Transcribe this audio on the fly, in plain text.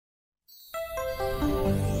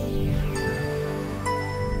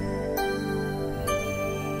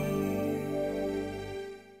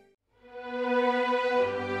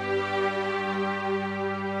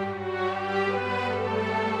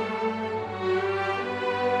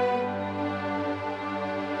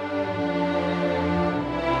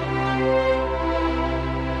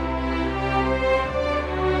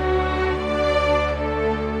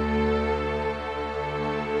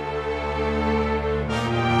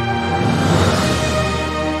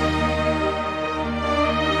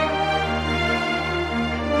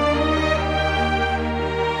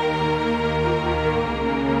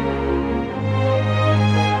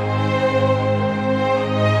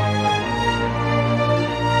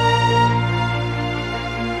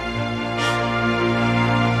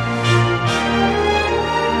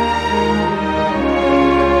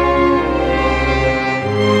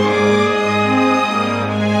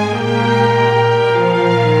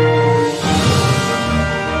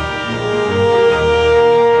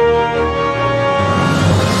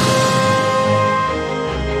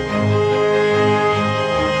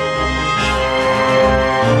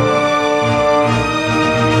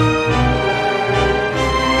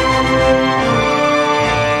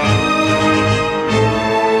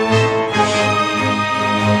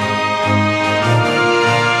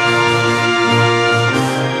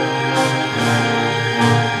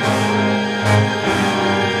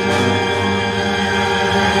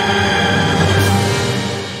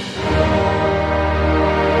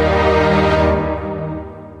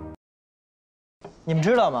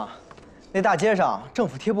道吗？那大街上政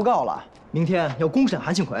府贴布告了，明天要公审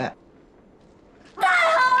韩庆魁。太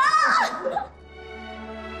好了！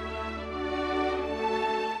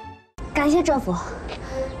感谢政府，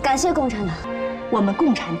感谢共产党。我们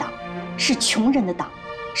共产党是穷人的党，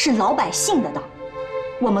是老百姓的党。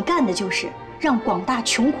我们干的就是让广大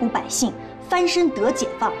穷苦百姓翻身得解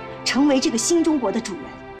放，成为这个新中国的主人。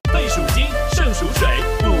肺属金，肾属水，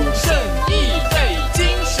补肾益肺金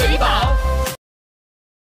水宝。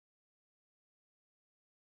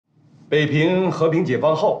北平和平解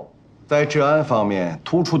放后，在治安方面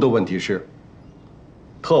突出的问题是：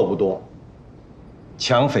特务多，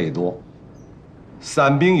抢匪多，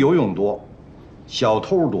散兵游勇多，小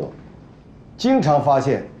偷多，经常发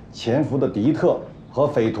现潜伏的敌特和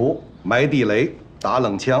匪徒埋地雷、打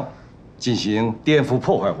冷枪，进行颠覆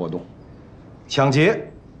破坏活动，抢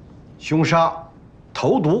劫、凶杀、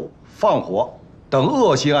投毒、放火等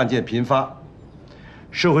恶性案件频发，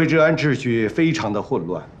社会治安秩序非常的混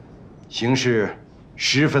乱，形势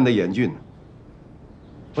十分的严峻。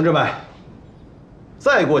同志们，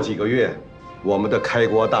再过几个月，我们的开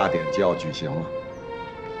国大典就要举行了。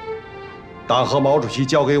党和毛主席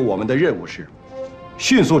交给我们的任务是：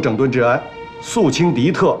迅速整顿治安，肃清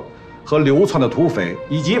敌特和流窜的土匪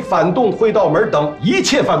以及反动会道门等一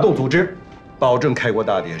切反动组织，保证开国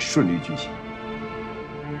大典顺利举行。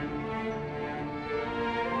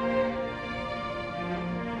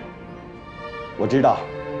我知道，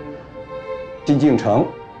进京城，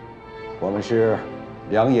我们是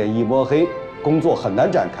两眼一摸黑，工作很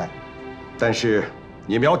难展开。但是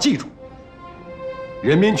你们要记住，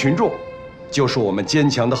人民群众就是我们坚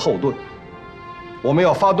强的后盾。我们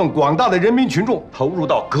要发动广大的人民群众投入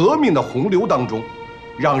到革命的洪流当中，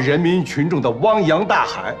让人民群众的汪洋大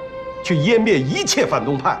海去湮灭一切反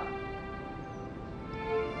动派。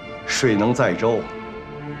水能载舟，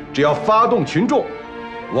只要发动群众，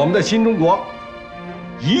我们的新中国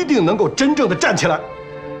一定能够真正的站起来。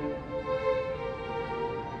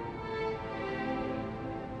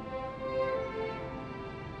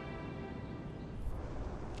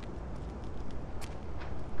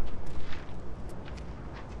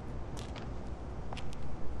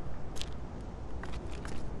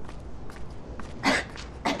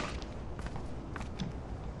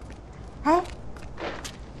哎，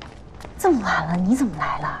这么晚了，你怎么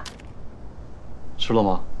来了？吃了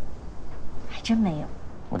吗？还真没有。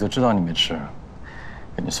我就知道你没吃，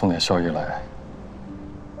给你送点宵夜来。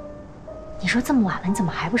你说这么晚了，你怎么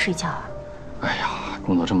还不睡觉啊？哎呀，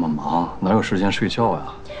工作这么忙，哪有时间睡觉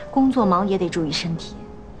呀？工作忙也得注意身体，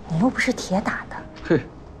你又不是铁打的。嘿，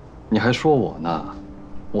你还说我呢？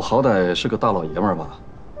我好歹是个大老爷们儿吧？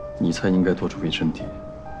你才应该多注意身体。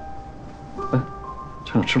哎，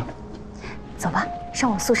趁热吃了。走吧，上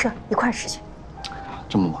我宿舍一块儿吃去。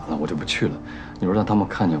这么晚了，我就不去了。你说让他们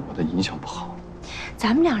看见我的影响不好。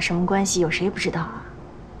咱们俩什么关系？有谁不知道啊？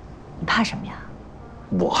你怕什么呀？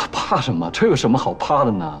我怕什么？这有什么好怕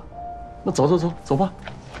的呢？那走吧。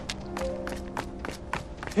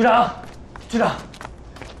局长，局长，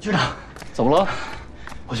局长，怎么了？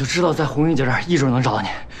我就知道在红云姐这儿一准能找到你，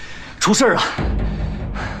出事了。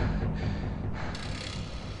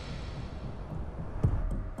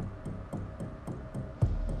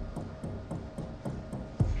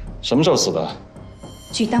什么时候死的？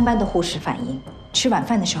据当班的护士反映，吃晚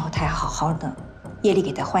饭的时候他还好好的，夜里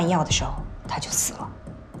给他换药的时候他就死了。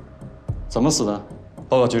怎么死的？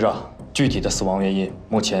报告局长，具体的死亡原因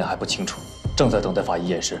目前还不清楚，正在等待法医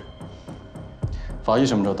验尸。法医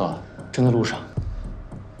什么时候到？正在路上。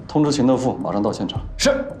通知秦德富马上到现场。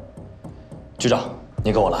是。局长，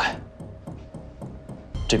你跟我来。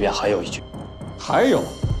这边还有一具。还有。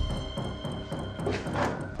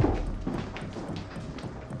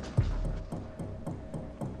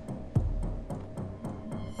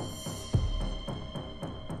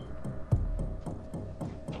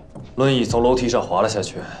轮椅从楼梯上滑了下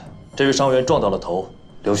去，这位伤员撞到了头，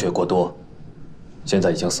流血过多，现在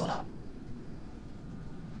已经死了。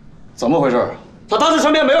怎么回事？他当时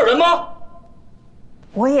身边没有人吗？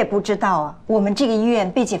我也不知道啊。我们这个医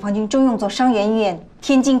院被解放军征用作伤员医院，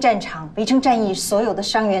天津战场、围城战役所有的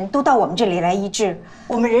伤员都到我们这里来医治，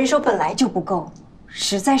我们人手本来就不够，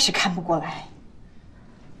实在是看不过来。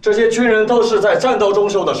这些军人都是在战斗中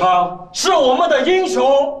受的伤，是我们的英雄。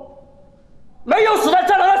没有死在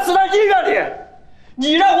战场上，死在医院里，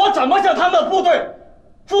你让我怎么向他们部队、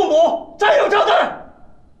父母、战友交代？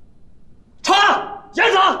查，严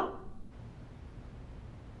查！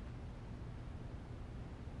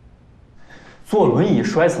坐轮椅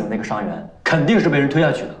摔死的那个伤员，肯定是被人推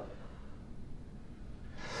下去的。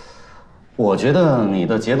我觉得你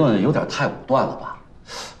的结论有点太武断了吧？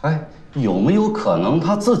哎，有没有可能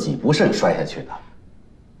他自己不慎摔下去的？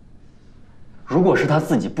如果是他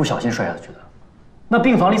自己不小心摔下去的，那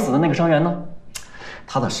病房里死的那个伤员呢？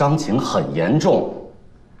他的伤情很严重，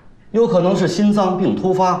有可能是心脏病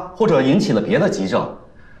突发，或者引起了别的急症。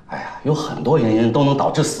哎呀，有很多原因都能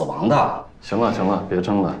导致死亡的。行了行了，别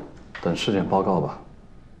争了，等尸检报告吧。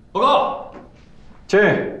报告，进。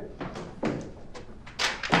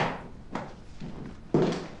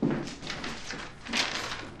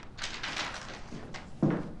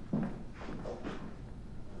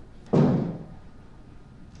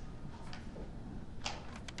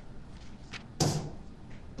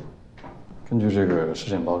根据这个尸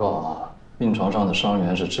检报告啊，病床上的伤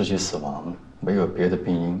员是窒息死亡，没有别的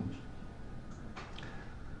病因。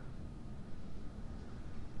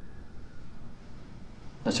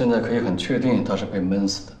那现在可以很确定他是被闷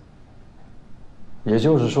死的，也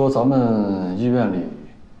就是说，咱们医院里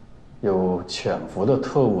有潜伏的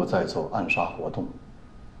特务在做暗杀活动。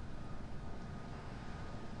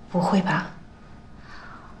不会吧？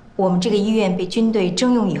我们这个医院被军队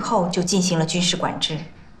征用以后就进行了军事管制。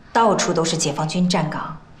到处都是解放军站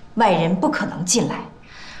岗，外人不可能进来，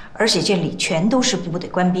而且这里全都是部队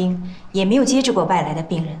官兵，也没有接触过外来的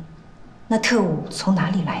病人。那特务从哪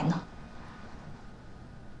里来呢？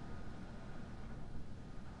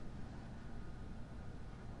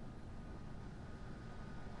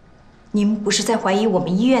您不是在怀疑我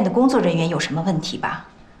们医院的工作人员有什么问题吧？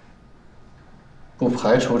不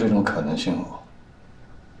排除这种可能性哦。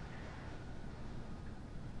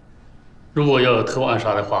如果要有特务暗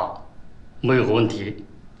杀的话，我们有个问题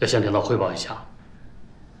要向领导汇报一下。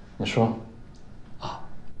你说。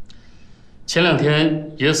前2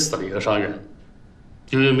天也死了一个伤员，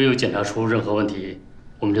由于没有检查出任何问题，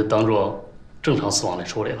我们就当作正常死亡来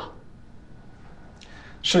处理了。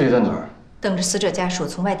尸体在哪儿？等着死者家属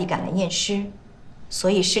从外地赶来验尸，所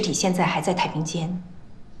以尸体现在还在太平间。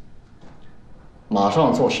马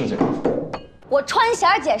上做尸检。我穿弦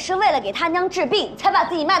姐是为了给他娘治病，才把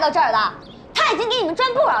自己卖到这儿的。他已经给你们赚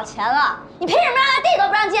不少钱了，你凭什么让他弟都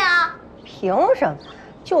不让见啊？凭什么？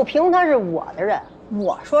就凭他是我的人，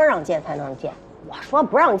我说让见才能见，我说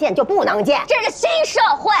不让见就不能见。这是新社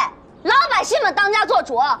会，老百姓们当家做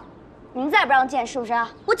主。你们再不让见，是不是？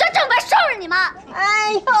我叫政府来收拾你们！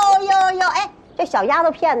哎呦，哎，这小丫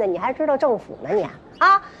头片子，你还知道政府呢你？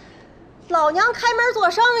啊，老娘开门做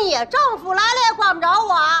生意，政府来了也管不着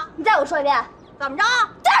我。你再给我说一遍，怎么着？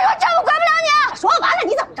再说政府管不了你。说完了，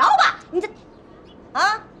你怎么着吧？你这，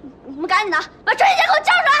啊，你们赶紧的把春雨姐给我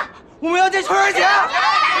叫出来！我们要见春儿姐。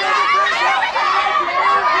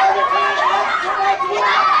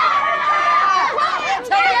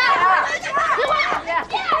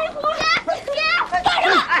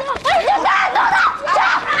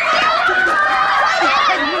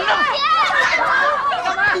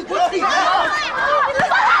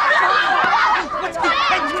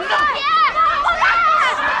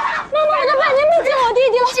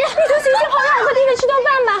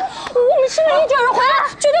吃了一整日回来，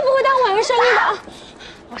绝对不会耽误晚上生意的。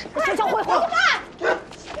我这就会回来。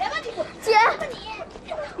姐，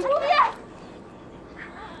你别。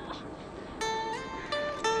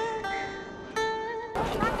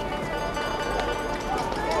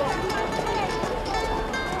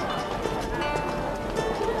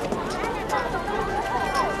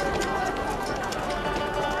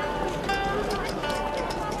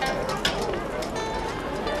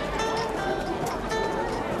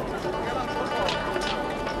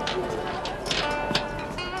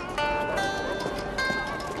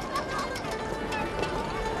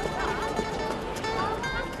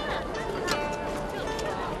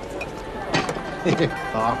嘿嘿，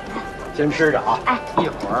好，先吃着啊。哎，一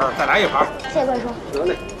会儿再来一盘。谢谢贵叔。得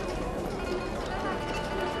嘞。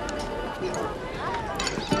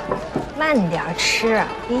慢点吃，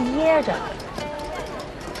别噎着。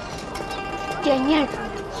爹捏着。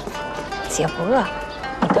姐不饿，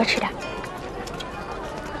你多吃点。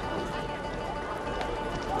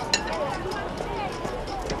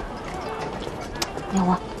要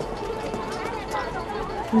不？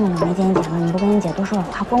没见你姐了，你不跟你姐多说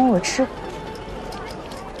点话，光顾着吃。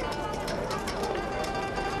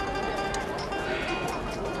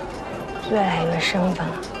越来越生分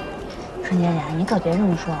了。春姐姐，你可别这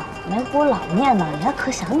么说，没给我老念叨，你还可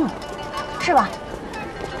想你了，是吧？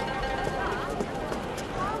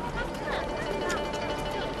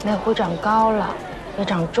美虎长高了，也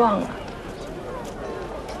长壮了。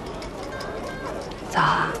早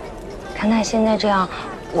啊，看他现在这样，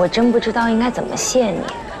我真不知道应该怎么谢你。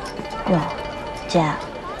哟，姐，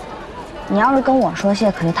你要是跟我说谢，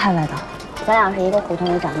可就太外道了。咱俩是一个胡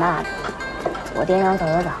同里长大的，我爹娘走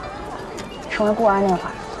得早。成为孤儿那会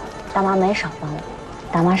儿，大妈没少帮我。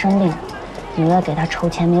大妈生病，女的给她筹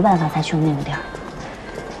钱，没办法才去那个店儿。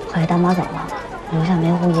后来大妈走了，留下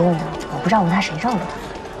梅湖一个人，我不照顾她，谁照顾她？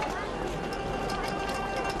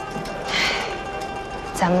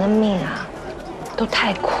咱们的命啊，都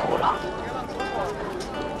太苦了。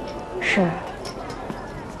是，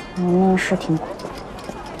我命是挺苦。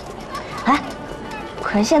哎，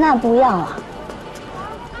可是现在不一样了，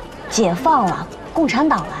解放了，共产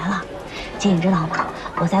党来了。姐，你知道吗？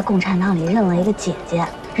我在共产党里认了一个姐姐，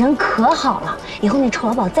人可好了。以后那臭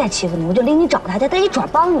老鸨再欺负你，我就领你找他去，他一准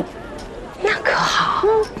帮你。那可好。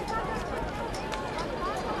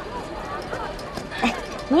哎，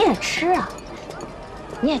你也吃啊，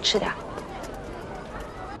你也吃点。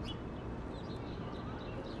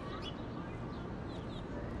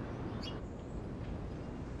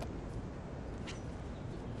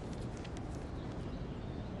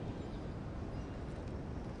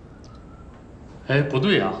哎，不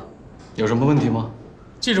对啊，有什么问题吗？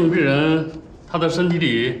这种病人，他的身体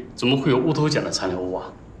里怎么会有乌头碱的残留物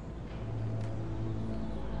啊？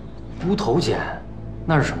乌头碱，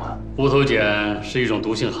那是什么？乌头碱是一种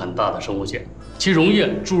毒性很大的生物碱，其溶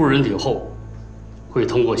液注入人体后，会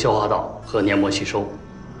通过消化道和黏膜吸收，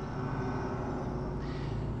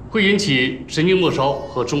会引起神经末梢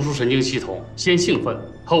和中枢神经系统先兴奋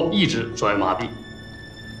后抑制转为麻痹，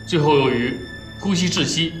最后由于呼吸窒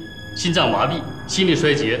息、心脏麻痹、心力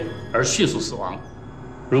衰竭而迅速死亡。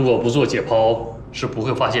如果不做解剖，是不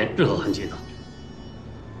会发现任何痕迹的。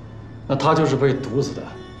那他就是被毒死的，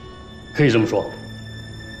可以这么说。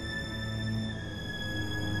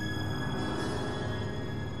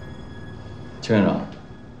千院长，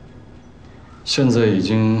现在已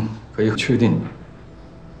经可以确定，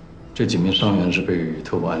这几名伤员是被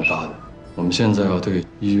特务暗杀的。我们现在要对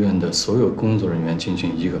医院的所有工作人员进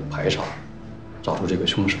行一个排查，找出这个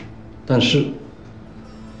凶手。但是，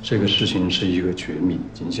这个事情是一个绝密，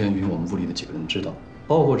仅限于我们屋里的几个人知道，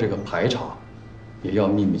包括这个排查，也要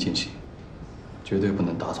秘密进行，绝对不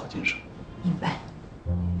能打草惊蛇。明白。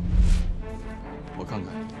我看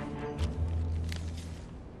看。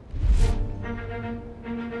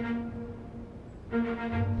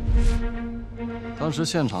当时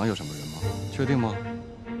现场有什么人吗？确定吗？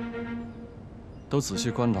都仔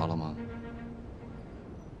细观察了吗？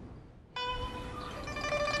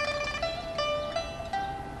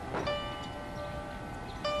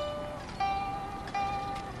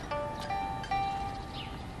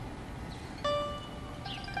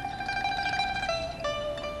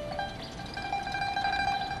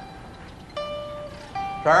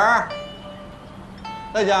婶儿，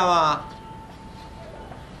在家吗？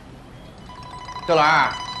小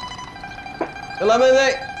兰，小兰妹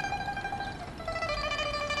妹，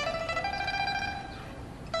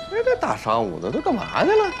这大上午的都干嘛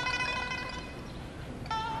去了？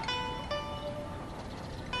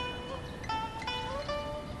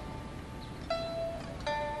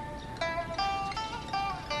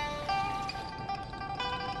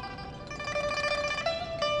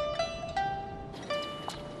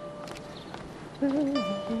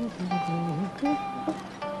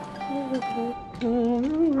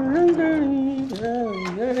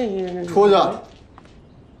出去！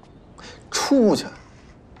出去！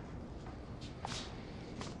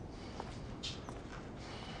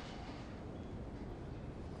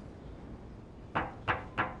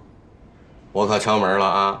我可敲门了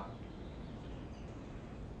啊！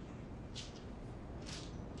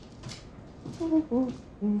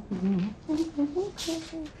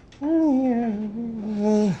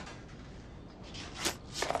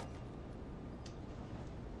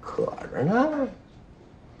渴着呢。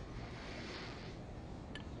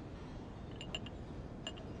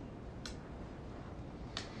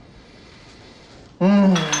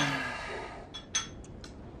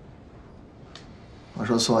我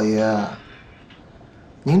说索爷，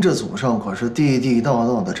您这祖上可是地地道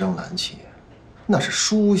道的正蓝旗，那是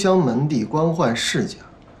书香门第、官宦世家，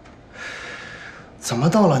怎么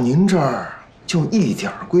到了您这儿就一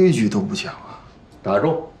点规矩都不讲啊？打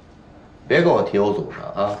住！别跟我提我祖上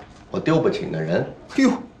啊，我丢不起那人。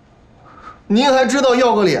哟，您还知道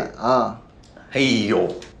要个脸啊？哎呦，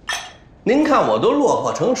您看我都落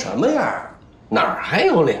魄成什么样，哪儿还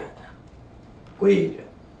有脸呀？规矩，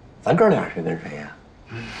咱哥俩谁跟谁呀？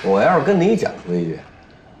我要是跟你讲规矩，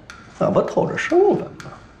那不透着身份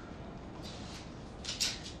吗？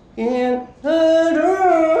因此之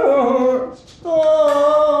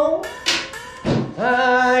中，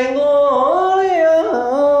爱我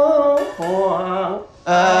了花。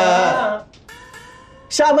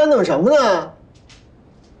下班等什么呢？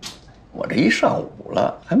我这一上午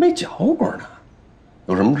了，还没嚼过呢。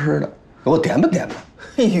有什么吃的？给我点吧点吧。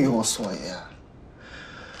哎呦，索爷，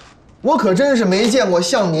我可真是没见过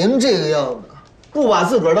像您这个样的，不把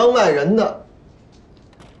自个儿当外人的。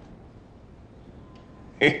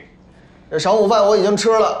嘿，这晌午饭我已经吃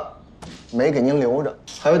了，没给您留着，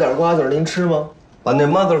还有点瓜子您吃吗？把那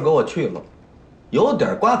麻子给我去了，有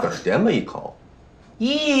点瓜子点吧一口，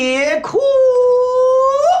也哭。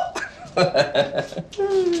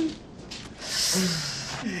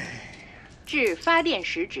至发电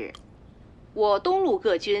时止，我东路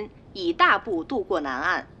各军以大部渡过南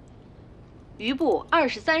岸，余部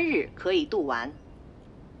23日可以渡完。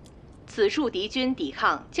此处敌军抵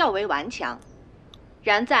抗较为顽强，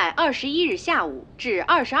然在21日下午至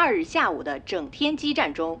22日下午的整天激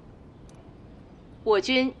战中，我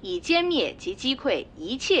军已歼灭及击溃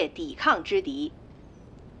一切抵抗之敌，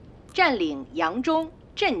占领扬中、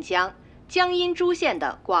镇江、江阴诸县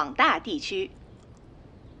的广大地区，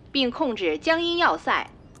并控制江阴要塞，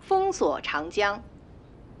封锁长江。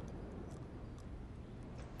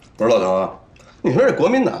不是老滕啊，你说这国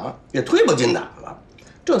民党也忒不禁打了，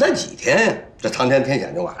这才几天呀，这苍天天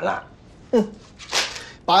险就完了。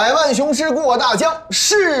百万雄师过大江，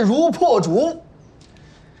势如破竹。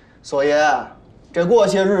索爷，这过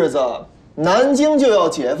些日子南京就要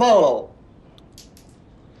解放喽。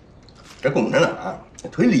这共产党也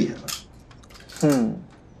忒厉害了。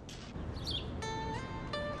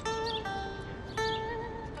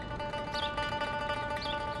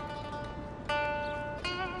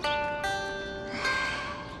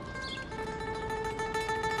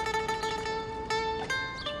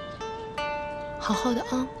好好的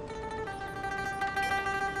啊。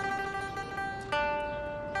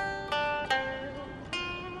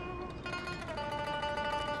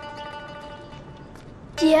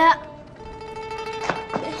姐，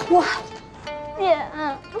哇，姐，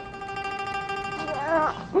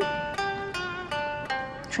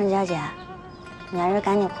春娇姐，你还是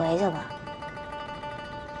赶紧回去吧，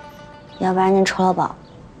要不然您仇老宝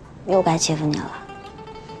又该欺负你了。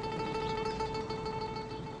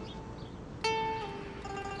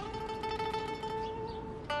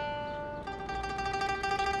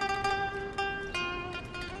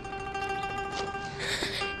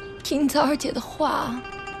听枣儿姐的话。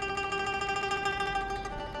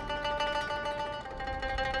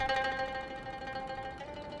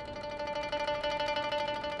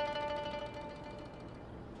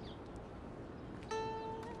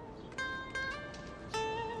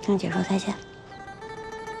跟姐说再见。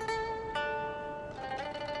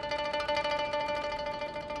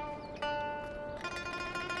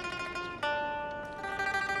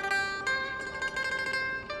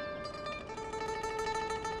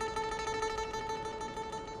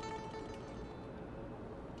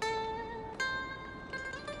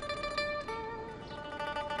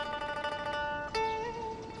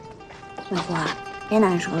小胡啊，别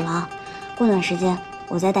难受了啊！过段时间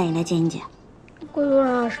我再带你来见你姐。过多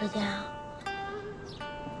长时间啊？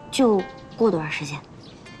就过段时间，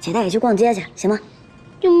姐带你去逛街去，行吗？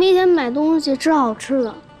又没钱买东西，吃好吃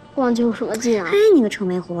的，逛街有什么劲啊？哎，你个臭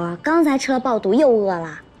没活，刚才吃了爆肚又饿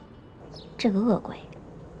了，这个恶鬼。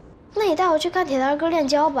那你带我去看铁蛋哥练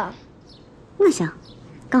跤吧。那行，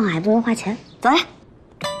刚好还不用花钱，走来。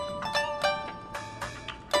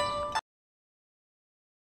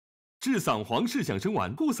治嗓皇氏响声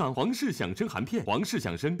丸，固嗓皇氏响声含片，皇氏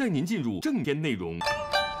响声带您进入正片内容。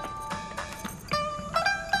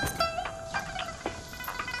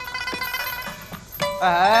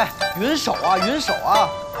哎，匀手啊，匀手啊，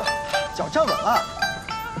脚站稳了。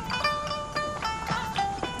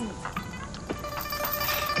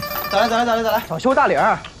再来，再来，再来，再来，少修大领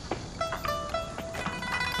儿。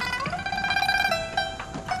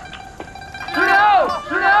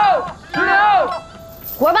16，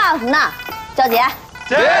活爸爸什么呢？娇姐，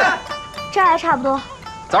姐，这还差不多。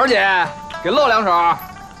枣儿姐，给露两手。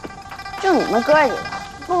就你们哥几个，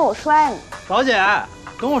不给我摔呢。枣姐，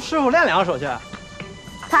跟我师傅练两手去。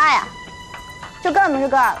他呀，就更不是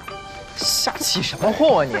个儿了。瞎起什么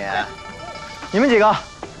哄啊你！你们几个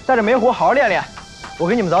带着煤糊好好练练，我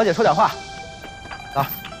给你们枣姐说点话。啊。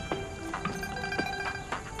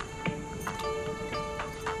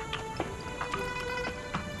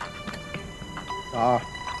枣儿，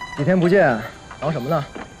几天不见，忙什么呢？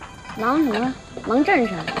忙什么？忙正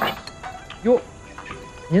事。哟，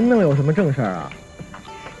您能有什么正事啊？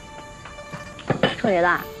臭觉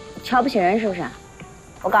得瞧不起人是不是？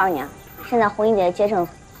我告诉你啊，现在红衣姐接政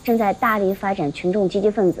府，正在大力发展群众积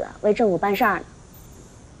极分子，为政府办事儿呢。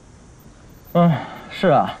嗯，是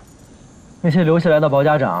啊，那些留下来的保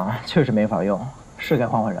家长确实没法用，是该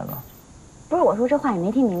换换人了。不是我说这话，你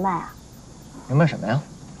没听明白啊？明白什么呀？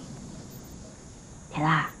铁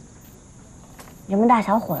蛋儿，你这么大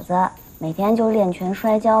小伙子，每天就练拳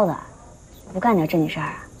摔跤的，不干点正经事儿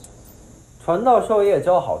啊？传道授业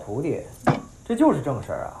教好徒弟，这就是正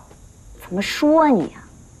事儿啊！怎么说你啊？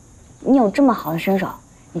你有这么好的身手，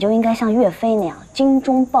你就应该像岳飞那样精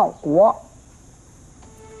忠报国。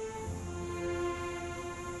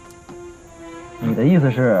你的意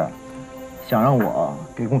思是，想让我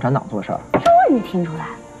给共产党做事儿？这你听出来？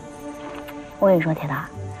我跟你说，铁蛋，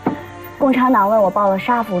共产党为我报了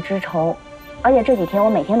杀父之仇，而且这几天我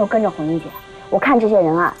每天都跟着红英姐，我看这些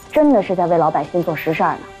人啊，真的是在为老百姓做实事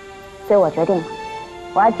儿呢。所以我决定了，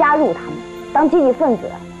我要加入他们，当积极分子。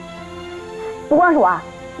不光是我啊，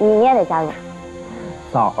你也得加入。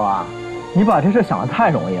嫂啊，你把这事想得太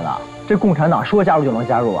容易了。这共产党说加入就能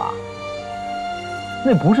加入啊？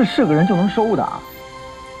那不是个人就能收的。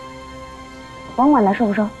甭管他收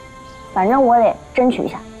不收，反正我得争取一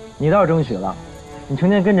下。你倒是争取了，你成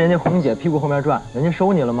天跟着人家红姐屁股后面转，人家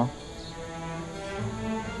收你了吗？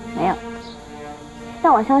没有，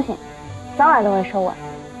但我相信，早晚都会收我。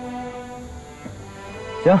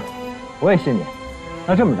行，我也信你。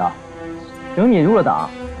那这么着，等你入了党，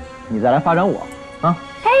你再来发展我啊。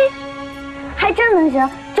嘿，还真能行，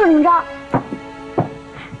就这么着。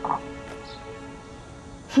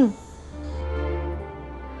哼。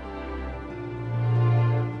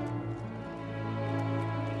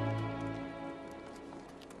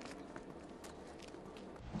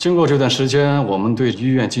经过这段时间，我们对医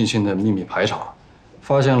院进行的秘密排查，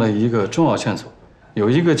发现了一个重要线索，有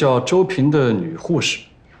一个叫周平的女护士，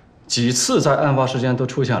几次在案发时间都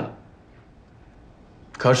出现了。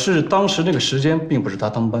可是当时那个时间并不是她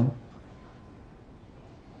当班。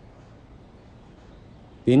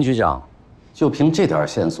林局长，就凭这点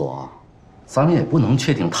线索，咱们也不能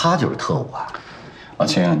确定他就是特务啊。阿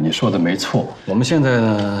青，你说的没错，我们现在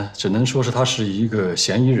呢，只能说是他是一个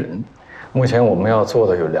嫌疑人。目前我们要做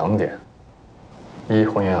的有2点：一，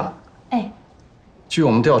红英啊，哎，据我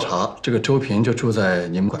们调查，这个周平就住在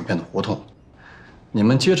你们管片的胡同，你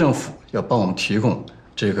们街政府要帮我们提供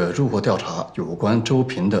这个入伙调查有关周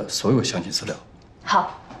平的所有详细资料。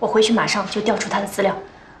好，我回去马上就调出他的资料。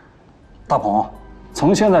大鹏，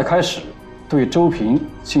从现在开始，对周平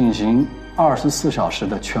进行24小时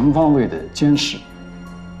的全方位的监视，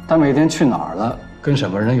他每天去哪儿了，跟什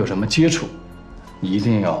么人有什么接触，你一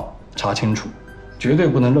定要查清楚，绝对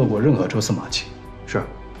不能漏过任何蛛丝马迹。是。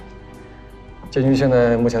鉴于现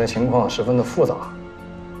在目前的情况十分的复杂，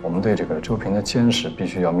我们对这个周平的监视必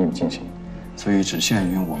须要秘密进行，所以只限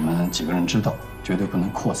于我们几个人知道，绝对不能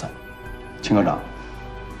扩散。秦科长，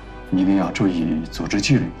你一定要注意组织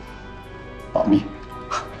纪律，保密。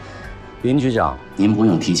林局长，您不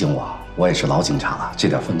用提醒我，我也是老警察了，这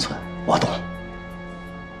点分寸我懂。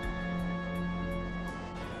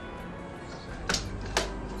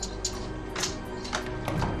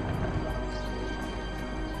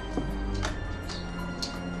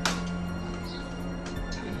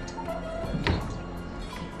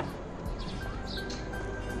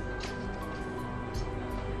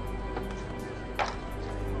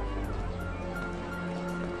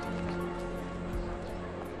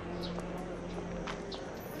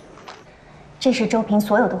这是周平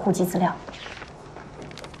所有的户籍资料。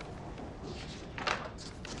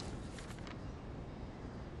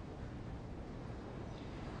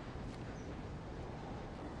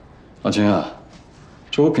阿金啊，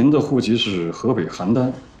周平的户籍是河北邯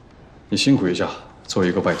郸，你辛苦一下，做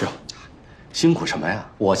一个外调。辛苦什么呀？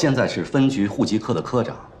我现在是分局户籍科的科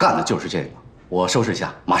长，干的就是这个。我收拾一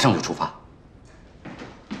下，马上就出发。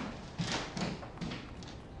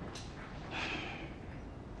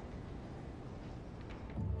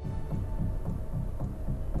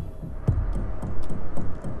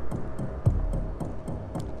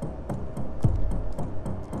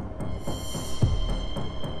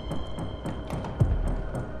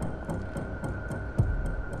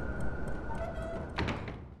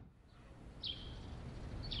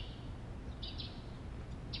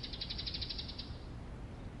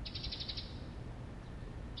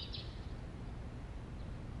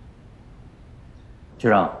局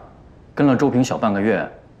长，跟了周平小半个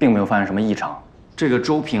月，并没有发现什么异常。这个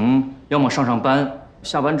周平要么上班，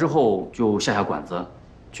下班之后就下馆子，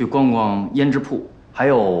去逛逛胭脂铺，还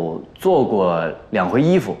有做过2回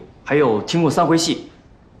衣服，还有听过3回戏。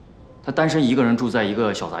他单身一个人住在一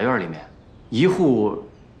个小杂院里面，一户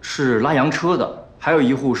是拉洋车的，还有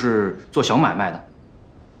一户是做小买卖的。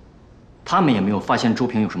他们也没有发现周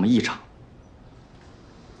平有什么异常。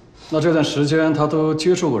那这段时间他都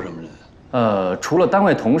接触过什么人？除了单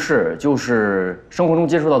位同事，就是生活中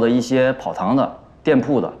接触到的一些跑堂的、店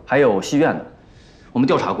铺的，还有戏院的。我们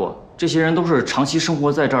调查过，这些人都是长期生活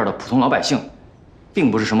在这儿的普通老百姓，并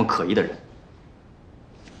不是什么可疑的人。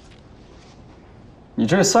你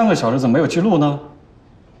这3个小时怎么没有记录呢？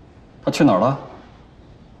他去哪儿了？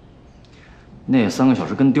那3个小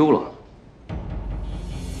时跟丢了。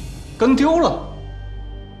跟丢了？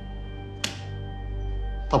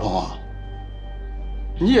大鹏啊，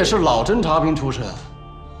你也是老侦察兵出身，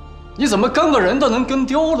你怎么跟个人都能跟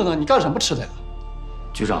丢了呢？你干什么吃的呀？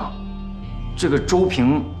局长，这个周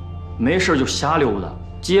平没事就瞎溜达，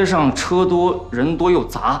街上车多人多又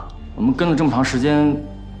杂，我们跟了这么长时间，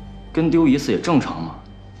跟丢一次也正常嘛。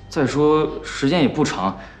再说时间也不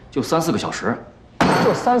长，就3、4个小时。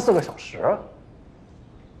就3、4个小时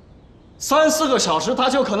？3、4个小时他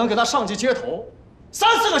就可能给他上级接头，3、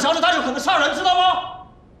4个小时他就可能杀人，知道吗？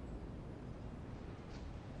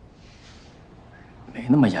没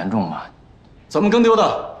那么严重吧？怎么跟丢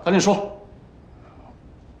的？赶紧说。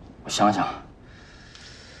我想想。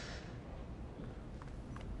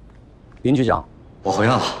林局长，我回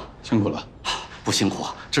来了，辛苦了。不辛苦，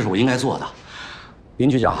这是我应该做的。林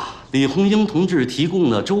局长，李红英同志提供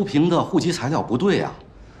的周平的户籍材料不对啊！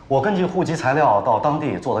我根据户籍材料到当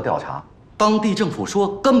地做了调查，当地政府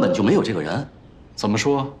说根本就没有这个人。怎么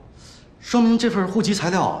说？说明这份户籍材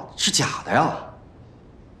料是假的呀！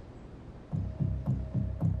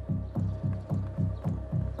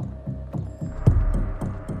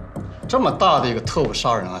这么大的一个特务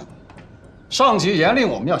杀人案，上级严令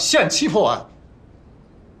我们要限期破案。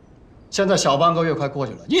现在小半个月快过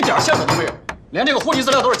去了，一点线索都没有，连这个户籍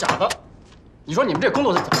资料都是假的。你说你们这工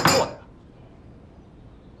作是怎么做的呀？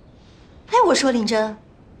哎，我说林真，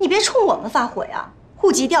你别冲我们发火呀！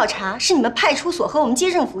户籍调查是你们派出所和我们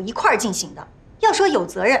街政府一块儿进行的，要说有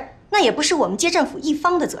责任，那也不是我们街政府一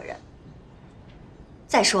方的责任。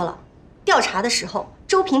再说了，调查的时候，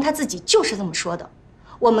周平他自己就是这么说的，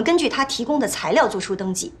我们根据他提供的材料做出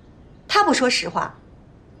登记，他不说实话，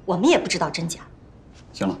我们也不知道真假。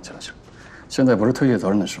行了，行了，行了，现在不是推卸责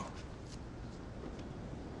任的时候。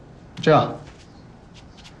这样，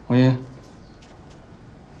红英，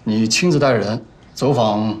你亲自带着人走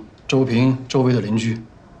访周平周围的邻居，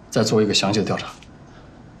再做一个详细的调查。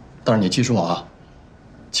但是你记住啊，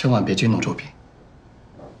千万别惊动周平。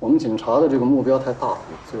我们警察的这个目标太大了，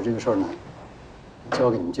所以这个事儿呢，交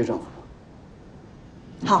给你们街政府。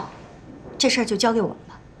好，这事儿就交给我们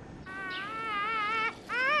了。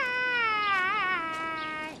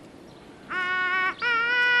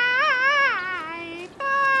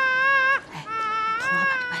童老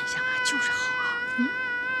板这扮相啊，就是好啊。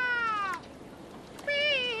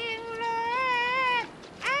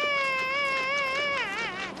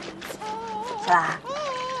小兰，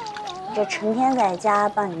你这成天在家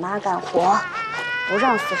帮你妈干活，不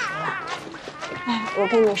让私塾了。哎，我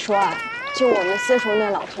跟你说啊，就我们私塾那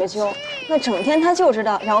老退休，那整天他就知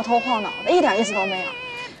道摇头晃脑的，一点意思都没有。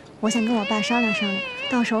我想跟我爸商量商量，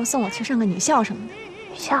到时候送我去上个女校什么的。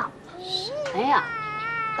女校？什么呀？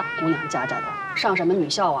大姑娘家的，上什么女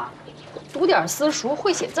校啊？读点私塾，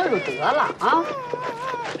会写字就得了啊！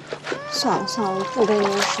算了算了，我不跟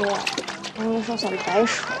您说，跟您说算白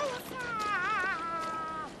说。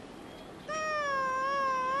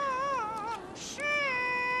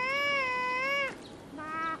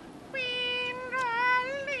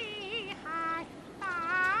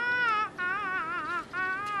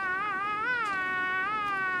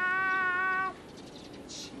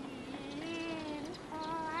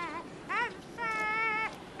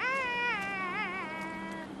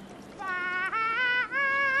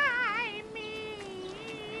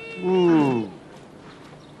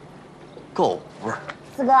够味儿。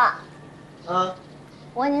四哥，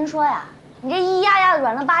我跟您说呀，你这咿呀呀的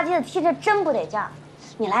软了吧唧的踢着真不得劲儿。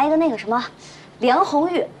你来一个那个什么，梁红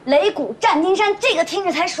玉、擂鼓、战金山，这个听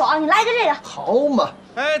着才爽。你来一个这个。好嘛！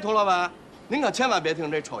哎，佟老板，您可千万别听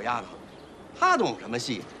这臭丫头，她懂什么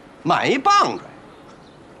戏？买一棒槌。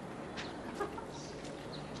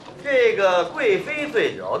这个贵妃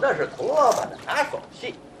醉酒，那是佟老板的拿手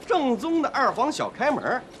戏，正宗的二黄小开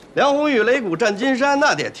门。梁红玉、擂鼓、战金山，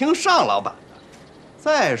那得听尚老板的。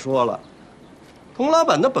再说了，佟老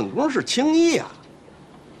板的本宫是青衣呀，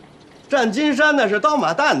战金山那是刀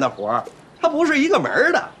马旦的活儿，他不是一个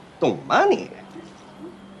门的，懂吗你？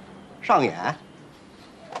上演。哎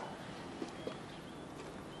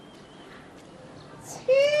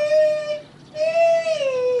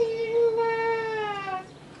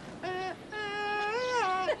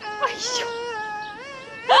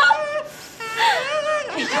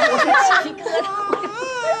呀，我这鸡皮疙瘩！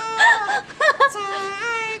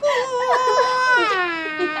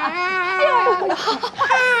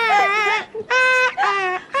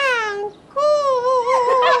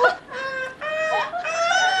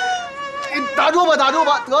打打住吧，打住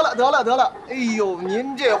吧，得了！哎呦，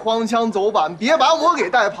您这荒腔走板，别把我给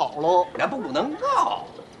带跑喽！咱不能告。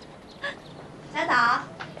小枣，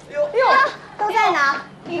都在呢。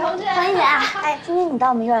李同志，黄英姐，哎，今天你到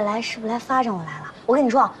我们院来是不是来发展我来了？我跟你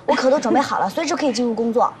说，我可都准备好了，随时可以进入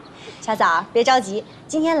工作。小枣，别着急，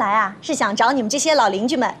今天来啊是想找你们这些老邻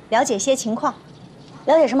居们了解些情况。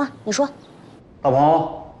了解什么？你说。大鹏，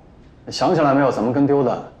想起来没有？怎么跟丢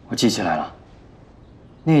的？我记起来了，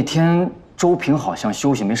那天周平好像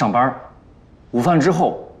休息没上班，午饭之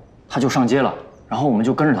后他就上街了，然后我们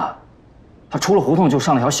就跟着他，他出了胡同就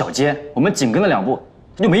上了条小街，我们紧跟了2步，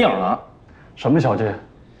他就没影了。什么小街？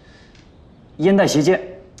烟袋斜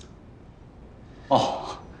街。哦，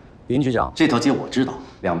林局长，这条街我知道，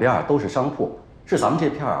两边都是商铺，是咱们这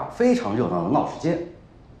片啊非常热闹的闹市街。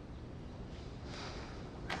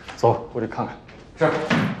走，过去看看。是。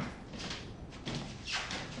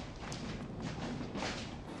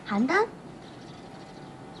邯郸？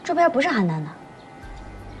这边不是邯郸的。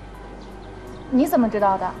你怎么知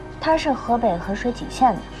道的？它是河北衡水景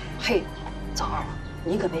县的。嘿，枣儿，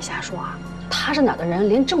你可别瞎说啊！他是哪儿的人，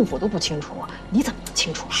连政府都不清楚，你怎么能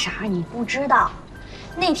清楚啊？啥？你不知道？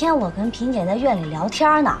那天我跟萍姐在院里聊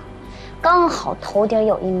天呢，刚好头顶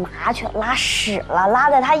有一麻雀拉屎了，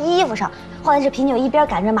拉在她衣服上。后来这萍姐一边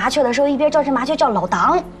赶着麻雀的时候，一边叫这麻雀叫老党。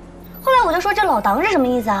后来我就说这老党是什么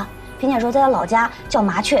意思啊？萍姐说在她老家叫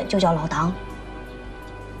麻雀就叫老党。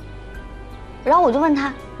然后我就问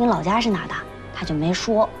她你老家是哪的，她就没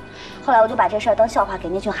说。后来我就把这事儿当笑话给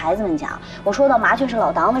那群孩子们讲。我说到麻雀是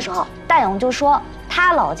老党的时候，大勇就说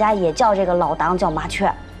他老家也叫这个老党叫麻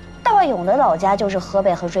雀。大勇的老家就是河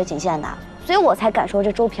北衡水景县的，所以我才敢说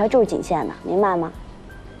这周平就是景县的，明白吗？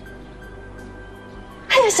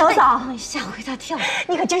哎呀，小枣，吓我一大跳！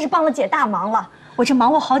你可真是帮了姐大忙了。我这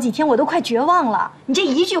忙活好几天，我都快绝望了。你这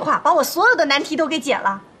一句话把我所有的难题都给解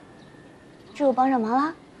了。这我帮上忙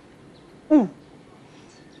了。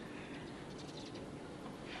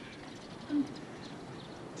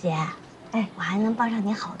姐，哎，我还能帮上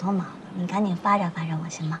你好多忙呢，你赶紧发展发展我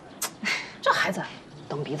行吗？这孩子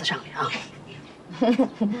蹬鼻子上脸啊！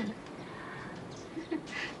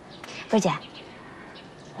不是姐，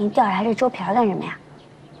你调查这周平干什么呀？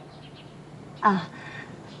啊，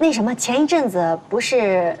那什么，前一阵子不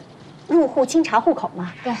是入户清查户口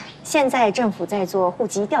吗？对，现在政府在做户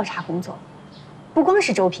籍调查工作，不光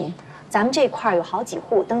是周平，咱们这块有好几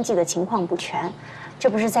户登记的情况不全，这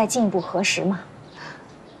不是在进一步核实吗？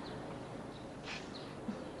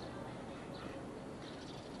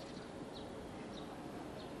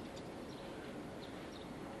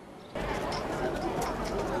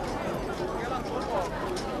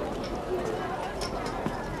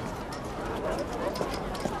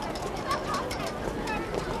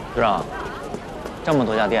局长，这么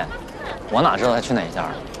多家店，我哪知道他去哪一家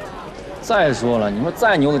啊？再说了，你们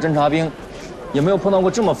再牛的侦察兵，也没有碰到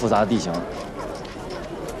过这么复杂的地形。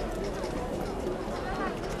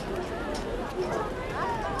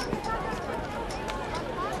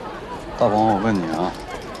大鹏，我问你啊，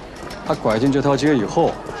他拐进这条街以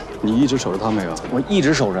后，你一直守着他没有？我一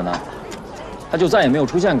直守着呢，他就再也没有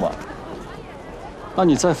出现过。那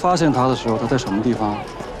你在发现他的时候，他在什么地方？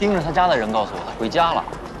盯着他家的人告诉我，他回家了。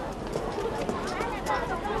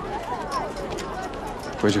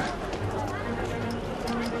回去。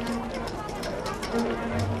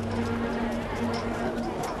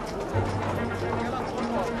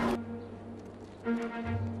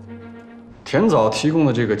田枣提供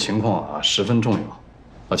的这个情况啊，十分重要。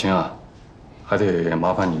老秦啊，还得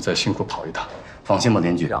麻烦你再辛苦跑一趟。放心吧，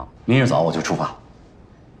林局长，明日早我就出发。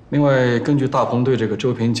另外，根据大鹏对这个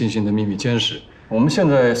周平进行的秘密监视，我们现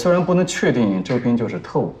在虽然不能确定周平就是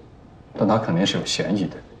特务，但他肯定是有嫌疑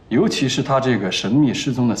的。尤其是他这个神秘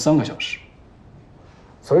失踪的3个小时，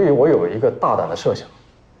所以我有一个大胆的设想，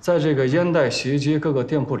在这个烟袋斜街各个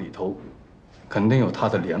店铺里头，肯定有他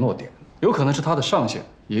的联络点，有可能是他的上线，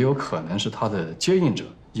也有可能是他的接应者，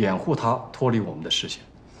掩护他脱离我们的视线。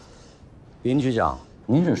林局长，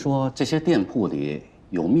您是说这些店铺里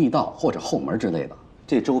有密道或者后门之类的？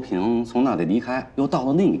这周平从那里离开，又到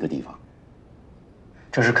了另一个地方？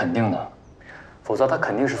这是肯定的。否则他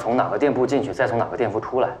肯定是从哪个店铺进去，再从哪个店铺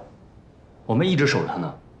出来。我们一直守着他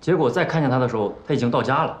呢，结果再看见他的时候，他已经到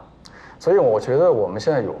家了。所以我觉得我们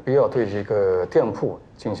现在有必要对这个店铺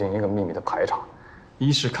进行一个秘密的排查，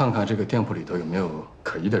一是看看这个店铺里头有没有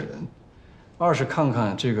可疑的人，二是看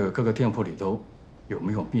看这个各个店铺里头有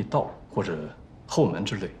没有密道或者后门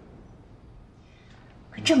之类。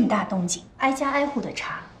可这么大动静，挨家挨户的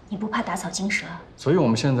查，你不怕打草惊蛇？所以我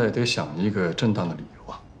们现在得想一个正当的理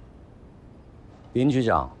由啊。林局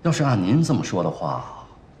长，要是按您这么说的话，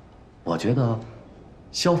我觉得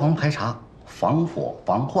消防排查防火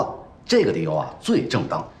防患，这个理由啊最正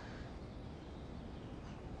当。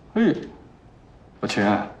哎，老秦，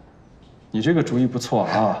你这个主意不错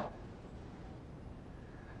啊。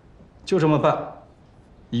就这么办，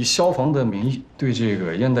以消防的名义对这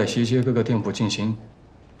个烟袋斜街各个店铺进行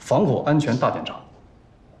防火安全大检查。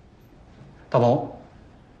大鹏，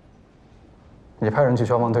你派人去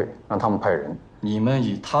消防队，让他们派人，你们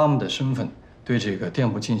以他们的身份对这个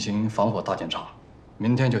店铺进行防火大检查，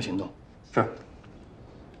明天就行动。是。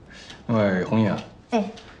另外，红英啊，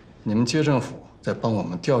你们街政府再帮我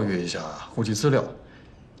们调阅一下户籍资料，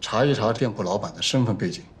查一查店铺老板的身份背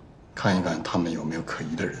景，看一看他们有没有可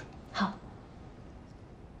疑的人。好。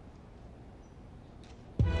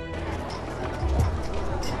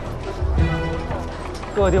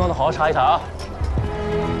各个地方都好好查一查啊！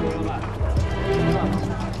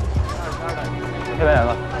这边两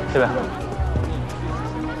个，这边，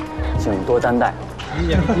请多担待。理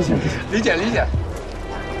解。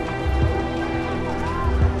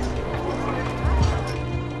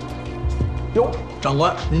哟，长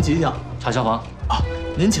官，您吉祥。查消防啊，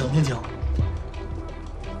您请。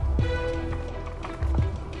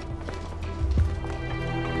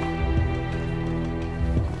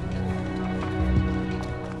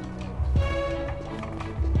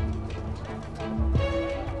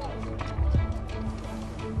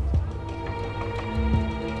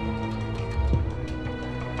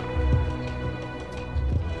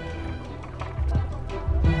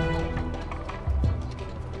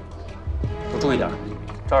注意点，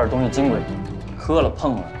这儿东西金贵，喝了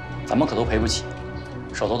碰了，咱们可都赔不起，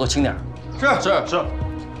手头都轻点。是。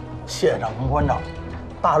谢长官关照。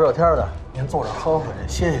大热天的，您坐着喝会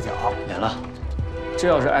歇脚。免了，这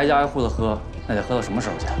要是挨家挨户的喝，那得喝到什么时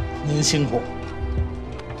候去？您辛苦。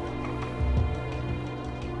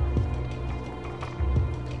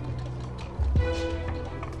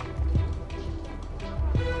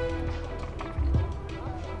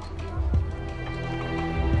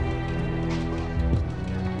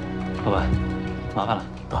老板，麻烦了。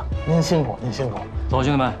得，您辛苦。走，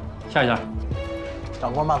兄弟们，下一家。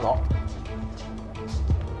长官慢走。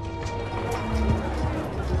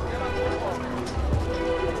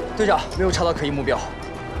队长，没有查到可疑目标。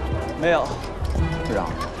没有。队长，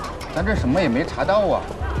咱这什么也没查到啊。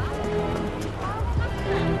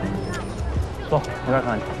走，那边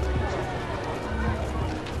看看去。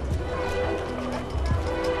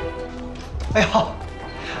哎呦，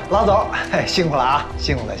老总，辛苦了啊！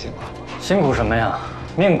辛苦了。辛苦什么呀？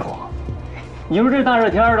命苦。你说这大热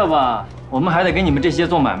天的吧，我们还得给你们这些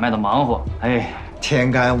做买卖的忙活。哎，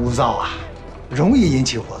天干物燥啊，容易引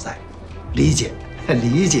起火灾。理解。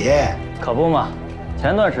可不嘛，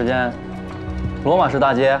前段时间，罗马市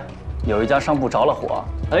大街有一家商铺着了火，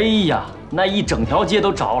哎呀，那一整条街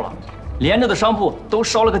都着了，连着的商铺都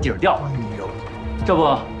烧了个底儿掉。哎呦，这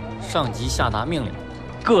不，上级下达命令，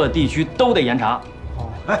各地区都得严查。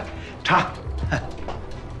查。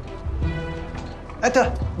哎，对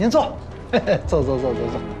了，您坐，坐。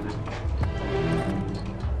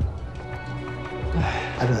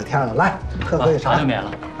哎，热天了，来喝杯茶。茶就免了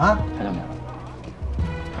啊，茶就免了。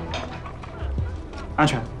安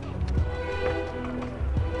全。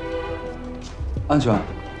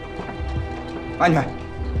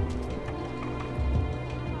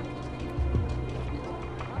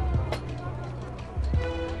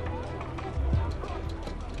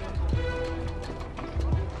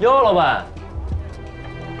哟，老板，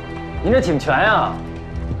您这挺全呀，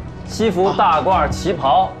西服、大褂、旗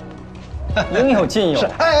袍，应有尽有。是，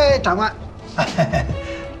哎，长官，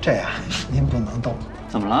这呀，您不能动。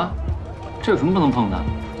怎么了？这有什么不能碰的？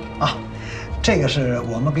啊，这个是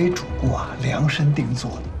我们给主顾啊量身定做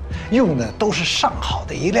的，用的都是上好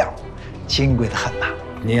的衣料，金贵的很呐。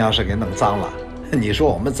您要是给弄脏了，你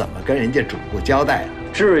说我们怎么跟人家主顾交代啊？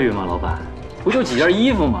至于吗，老板？不就几件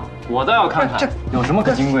衣服吗？我倒要看看有什么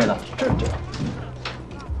可金贵的。这。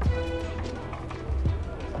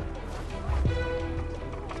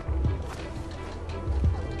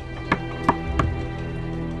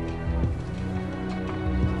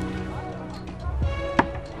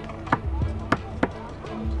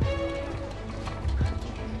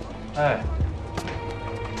哎，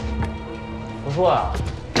不错啊，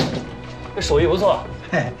这手艺不错。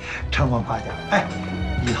嘿，承蒙夸奖。哎，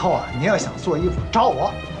以后啊，您要想做衣服找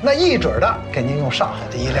我，那一准的给您用上好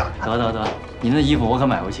的衣料。得，您的衣服我可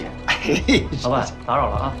买不起。老板，打扰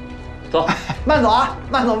了啊，走，慢走啊，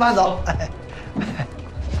慢走。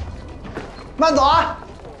慢走啊。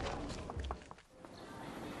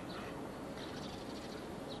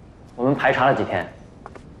我们排查了几天，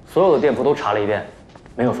所有的店铺都查了一遍，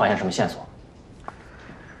没有发现什么线索。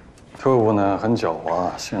特务呢很狡猾，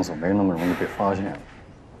线索没那么容易被发现。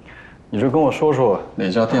你就跟我说说哪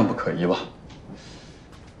家店不可疑吧？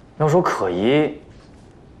要说可疑，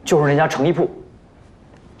就是那家成衣铺。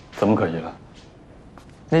怎么可疑了？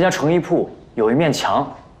那家成衣铺有一面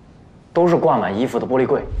墙，都是挂满衣服的玻璃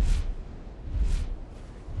柜。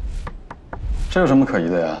这有什么可疑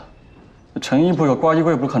的呀？成衣铺有挂衣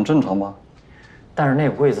柜不是很正常吗？但是那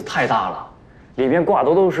个柜子太大了，里边挂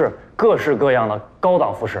的都是各式各样的高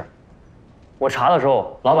档服饰。我查的时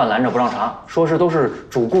候，老板拦着不让查，说是都是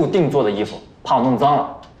主顾定做的衣服，怕我弄脏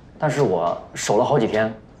了。但是我守了好几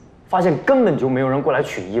天，发现根本就没有人过来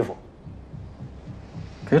取衣服。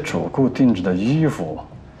给主顾定制的衣服，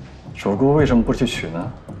主顾为什么不去取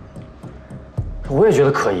呢？我也觉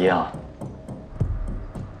得可疑啊，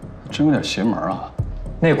真有点邪门啊！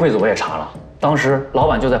那个柜子我也查了，当时老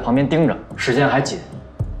板就在旁边盯着，时间还紧，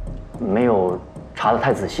没有查得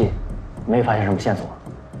太仔细，没发现什么线索。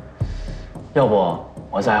要不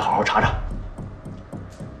我再好好查查。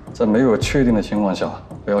在没有确定的情况下，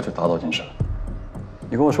不要去打草惊蛇。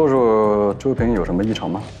你跟我说说周平有什么异常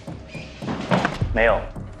吗？没有，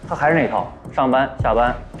他还是那套，上班、下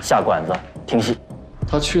班、下馆子、听戏。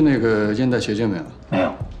他去那个烟袋斜街没有？没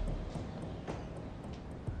有。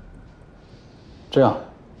这样，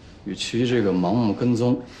与其这个盲目跟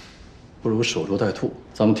踪，不如守株待兔。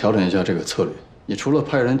咱们调整一下这个策略。你除了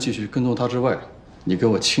派人继续跟踪他之外，你给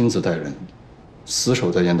我亲自带人，死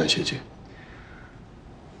守在烟袋斜街。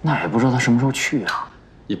那也不知道他什么时候去啊。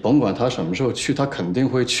你甭管他什么时候去，他肯定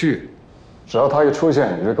会去。只要他一出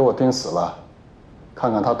现，你就给我盯死了，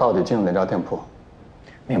看看他到底进了哪家店铺。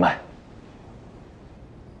明白。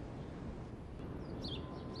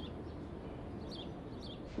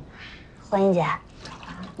欢英姐，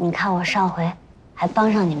你看我上回还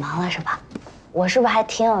帮上你忙了是吧？我是不是还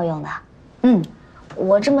挺有用的？嗯，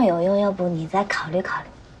我这么有用，要不你再考虑考虑。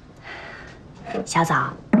小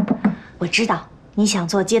枣，我知道你想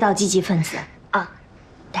做街道积极分子啊，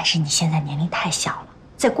但是你现在年龄太小了，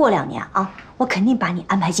再过2年啊，我肯定把你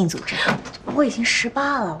安排进组织。我已经18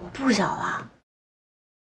了，我不小了。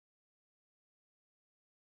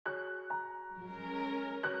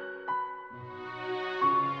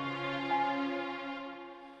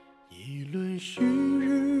一轮旭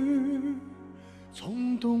日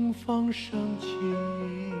从东方升起，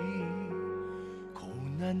苦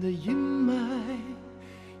难的阴霾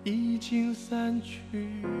已经散去。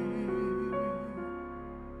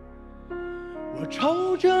我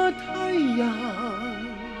朝着太阳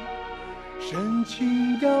深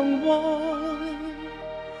情仰望，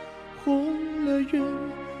红了云，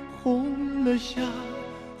红了霞，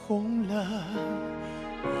红了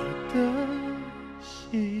我的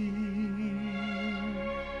心。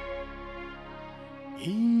一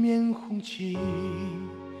面红旗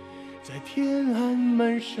在天安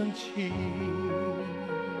门升起，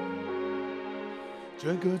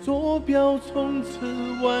这个坐标从此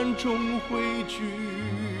万众汇聚。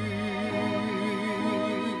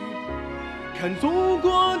看祖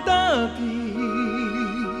国大地，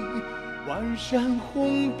万山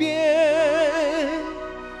红遍，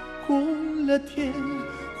红了天，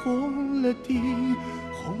红了地，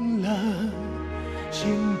红了新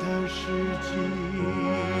的世纪。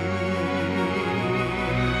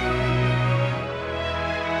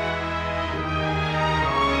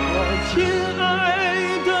我亲爱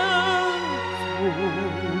的祖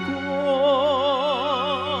国，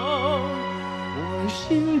我心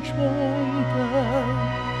中的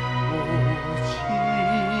母亲，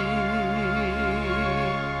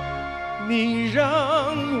你让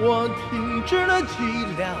我停止了脊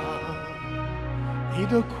梁，你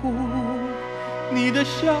的哭，你的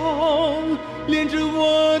笑，连着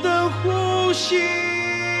我的呼吸。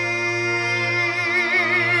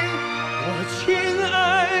我亲爱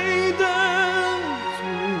的祖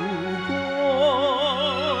国，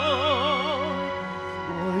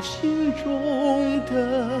我心中的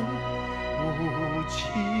母亲，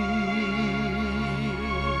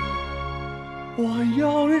我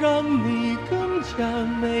要让你更加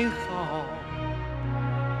美好。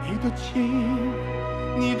你的情，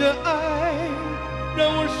你的爱，让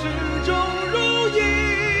我始终如一。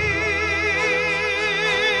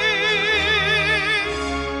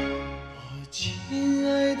我亲爱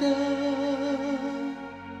的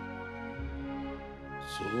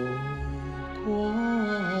祖国。